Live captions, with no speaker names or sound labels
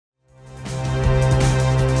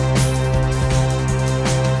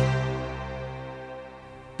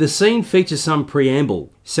the scene features some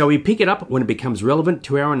preamble, so we pick it up when it becomes relevant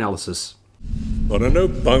to our analysis. There are no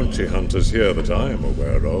bounty hunters here that I am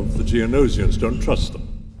aware of. The Geonosians don't trust them.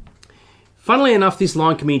 Funnily enough, this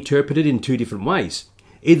line can be interpreted in two different ways.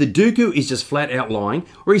 Either Dooku is just flat out lying,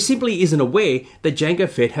 or he simply isn't aware that Jango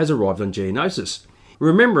Fett has arrived on Geonosis,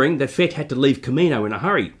 remembering that Fett had to leave Kamino in a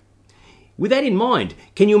hurry. With that in mind,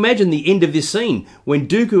 can you imagine the end of this scene when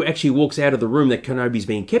Dooku actually walks out of the room that Kenobi's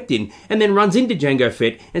being kept in and then runs into Jango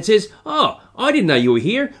Fett and says, "Oh, I didn't know you were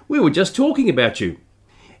here, we were just talking about you."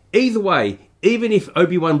 Either way, even if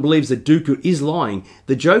Obi-Wan believes that Dooku is lying,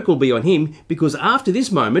 the joke will be on him because after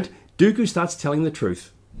this moment, Dooku starts telling the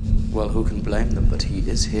truth. Well, who can blame them? But he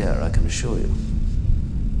is here, I can assure you.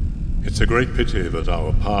 It's a great pity that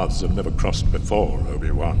our paths have never crossed before,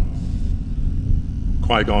 Obi-Wan.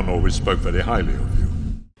 Qui-Gon always spoke very highly of you.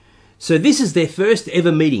 So this is their first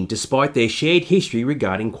ever meeting despite their shared history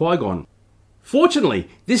regarding Qui-Gon. Fortunately,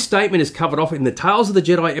 this statement is covered off in the Tales of the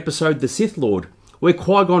Jedi episode The Sith Lord, where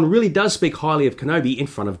Qui-Gon really does speak highly of Kenobi in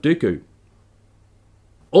front of Dooku.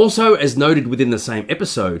 Also, as noted within the same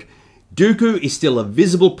episode, Dooku is still a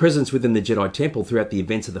visible presence within the Jedi Temple throughout the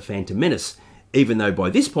events of the Phantom Menace, even though by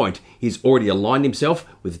this point he's already aligned himself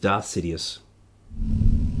with Darth Sidious.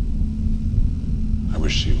 I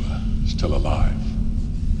wish she were still alive.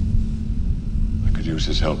 I could use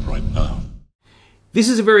his help right now. This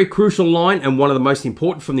is a very crucial line and one of the most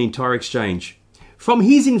important from the entire exchange. From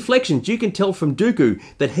his inflections, you can tell from Dooku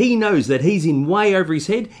that he knows that he's in way over his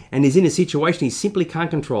head and is in a situation he simply can't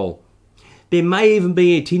control. There may even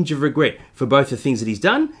be a tinge of regret for both the things that he's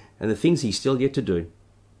done and the things he's still yet to do.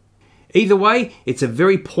 Either way, it's a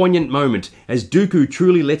very poignant moment as Dooku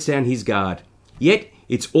truly lets down his guard. Yet,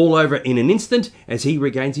 it's all over in an instant as he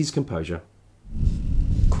regains his composure.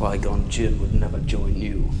 Qui-Gon Jinn would never join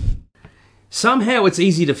you. Somehow it's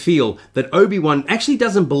easy to feel that Obi-Wan actually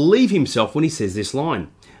doesn't believe himself when he says this line.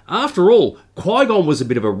 After all, Qui-Gon was a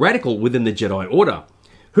bit of a radical within the Jedi Order.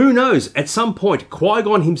 Who knows, at some point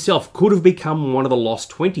Qui-Gon himself could have become one of the Lost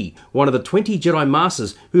 20, one of the 20 Jedi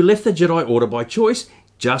Masters who left the Jedi Order by choice,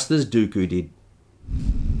 just as Dooku did.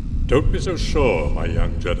 Don't be so sure, my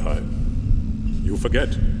young Jedi. You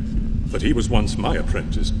forget that he was once my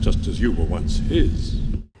apprentice, just as you were once his.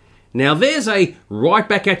 Now there's a right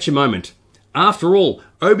back at you moment. After all,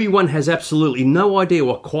 Obi-Wan has absolutely no idea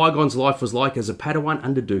what Qui-Gon's life was like as a Padawan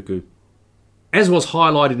under Dooku. As was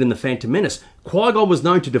highlighted in The Phantom Menace, Qui-Gon was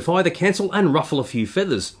known to defy the Council and ruffle a few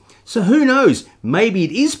feathers. So who knows, maybe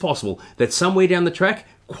it is possible that somewhere down the track,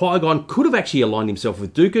 Qui-Gon could have actually aligned himself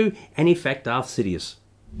with Dooku and in fact Darth Sidious.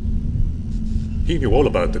 He knew all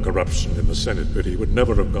about the corruption in the Senate, but he would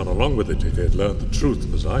never have gone along with it if he had learned the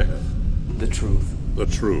truth as I have. The truth. The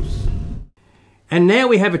truth. And now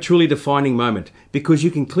we have a truly defining moment, because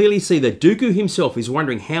you can clearly see that Dooku himself is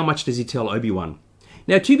wondering how much does he tell Obi-Wan.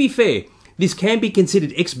 Now to be fair, this can be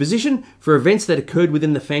considered exposition for events that occurred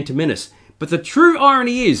within the Phantom Menace, but the true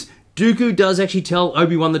irony is, Dooku does actually tell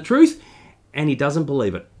Obi-Wan the truth, and he doesn't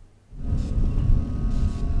believe it.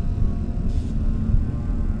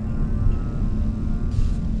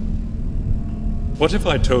 What if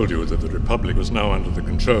I told you that the Republic was now under the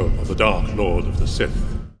control of the Dark Lord of the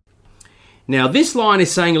Sith? Now this line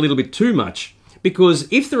is saying a little bit too much, because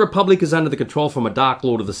if the Republic is under the control from a Dark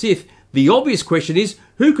Lord of the Sith, the obvious question is,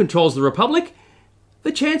 who controls the Republic?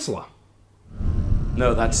 The Chancellor.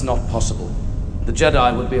 No, that's not possible. The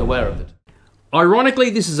Jedi would be aware of it.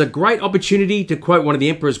 Ironically, this is a great opportunity to quote one of the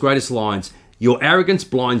Emperor's greatest lines, "Your arrogance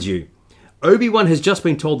blinds you." Obi-Wan has just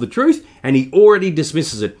been told the truth, and he already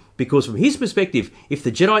dismisses it, because from his perspective, if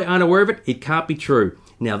the Jedi aren't aware of it, it can't be true.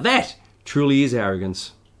 Now that truly is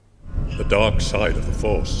arrogance. The dark side of the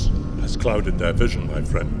Force has clouded their vision, my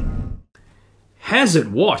friend. Has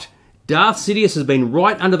it what? Darth Sidious has been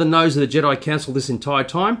right under the nose of the Jedi Council this entire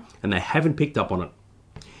time, and they haven't picked up on it.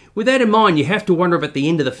 With that in mind, you have to wonder if at the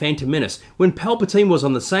end of the Phantom Menace, when Palpatine was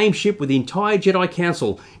on the same ship with the entire Jedi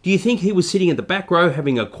Council, do you think he was sitting at the back row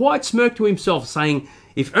having a quiet smirk to himself saying,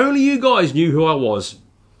 "If only you guys knew who I was"?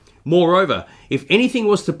 Moreover, if anything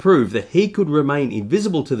was to prove that he could remain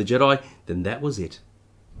invisible to the Jedi, then that was it.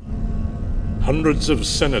 Hundreds of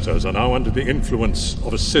senators are now under the influence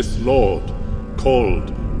of a Sith Lord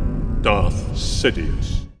called Darth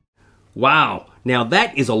Sidious. Wow, now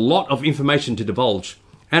that is a lot of information to divulge.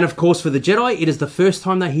 And of course for the Jedi, it is the first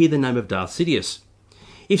time they hear the name of Darth Sidious.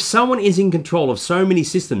 If someone is in control of so many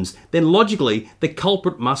systems, then logically the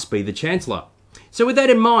culprit must be the Chancellor. So with that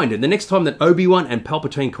in mind, and the next time that Obi-Wan and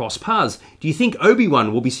Palpatine cross paths, do you think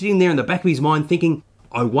Obi-Wan will be sitting there in the back of his mind thinking,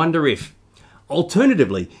 "I wonder if..."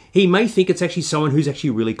 Alternatively, he may think it's actually someone who's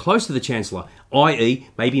actually really close to the Chancellor, i.e.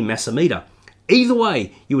 maybe Masamita. Either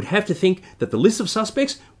way, you would have to think that the list of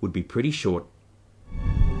suspects would be pretty short.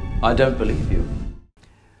 I don't believe you.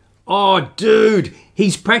 Oh, dude,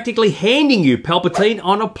 he's practically handing you Palpatine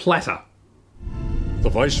on a platter. The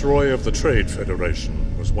Viceroy of the Trade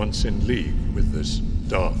Federation was once in league with this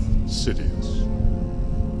Darth Sidious.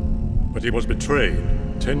 But he was betrayed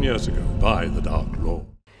 10 years ago by the Dark Lord.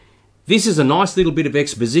 This is a nice little bit of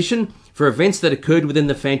exposition for events that occurred within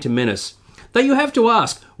the Phantom Menace. Though you have to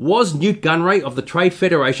ask, was Newt Gunray of the Trade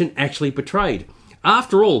Federation actually betrayed?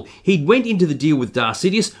 After all, he went into the deal with Darth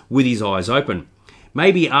Sidious with his eyes open.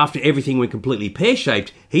 Maybe after everything went completely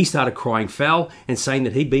pear-shaped, he started crying foul and saying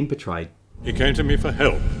that he'd been betrayed. He came to me for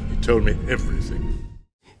help. He told me everything.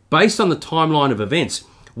 Based on the timeline of events,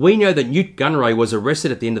 we know that Newt Gunray was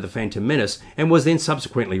arrested at the end of the Phantom Menace and was then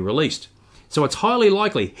subsequently released. So it's highly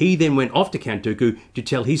likely he then went off to Count Dooku to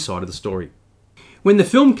tell his side of the story. When the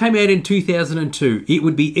film came out in 2002, it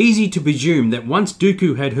would be easy to presume that once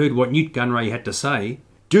Dooku had heard what Newt Gunray had to say,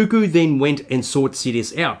 Dooku then went and sought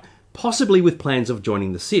Sidious out, possibly with plans of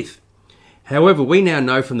joining the Sith. However, we now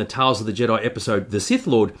know from the Tales of the Jedi episode The Sith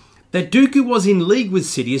Lord that Dooku was in league with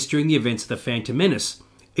Sidious during the events of the Phantom Menace,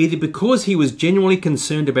 either because he was genuinely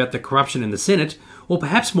concerned about the corruption in the Senate, or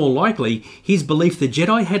perhaps more likely, his belief the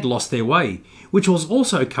Jedi had lost their way, which was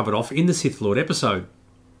also covered off in the Sith Lord episode.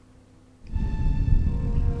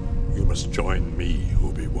 You must join me,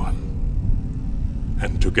 Obi-Wan.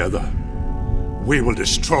 And together, we will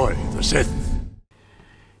destroy the Sith.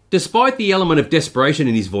 Despite the element of desperation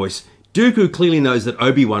in his voice, Dooku clearly knows that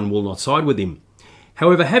Obi-Wan will not side with him.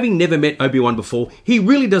 However, having never met Obi-Wan before, he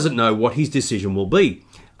really doesn't know what his decision will be.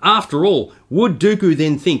 After all, would Dooku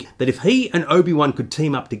then think that if he and Obi-Wan could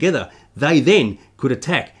team up together, they then could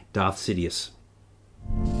attack Darth Sidious?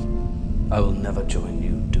 I will never join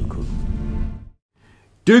you, Dooku.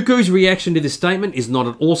 Dooku's reaction to this statement is not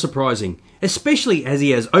at all surprising, especially as he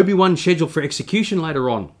has Obi-Wan scheduled for execution later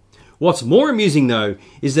on. What's more amusing though,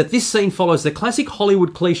 is that this scene follows the classic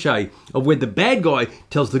Hollywood cliche of where the bad guy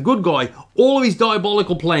tells the good guy all of his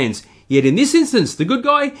diabolical plans, yet in this instance, the good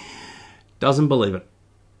guy doesn't believe it.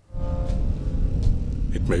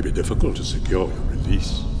 It may be difficult to secure your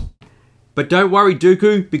release. But don't worry,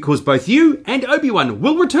 Dooku, because both you and Obi-Wan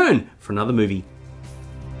will return for another movie.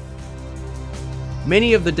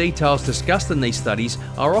 Many of the details discussed in these studies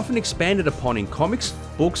are often expanded upon in comics,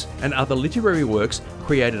 books, and other literary works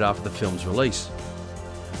created after the film's release.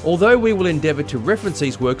 Although we will endeavour to reference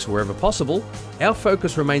these works wherever possible, our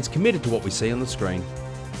focus remains committed to what we see on the screen.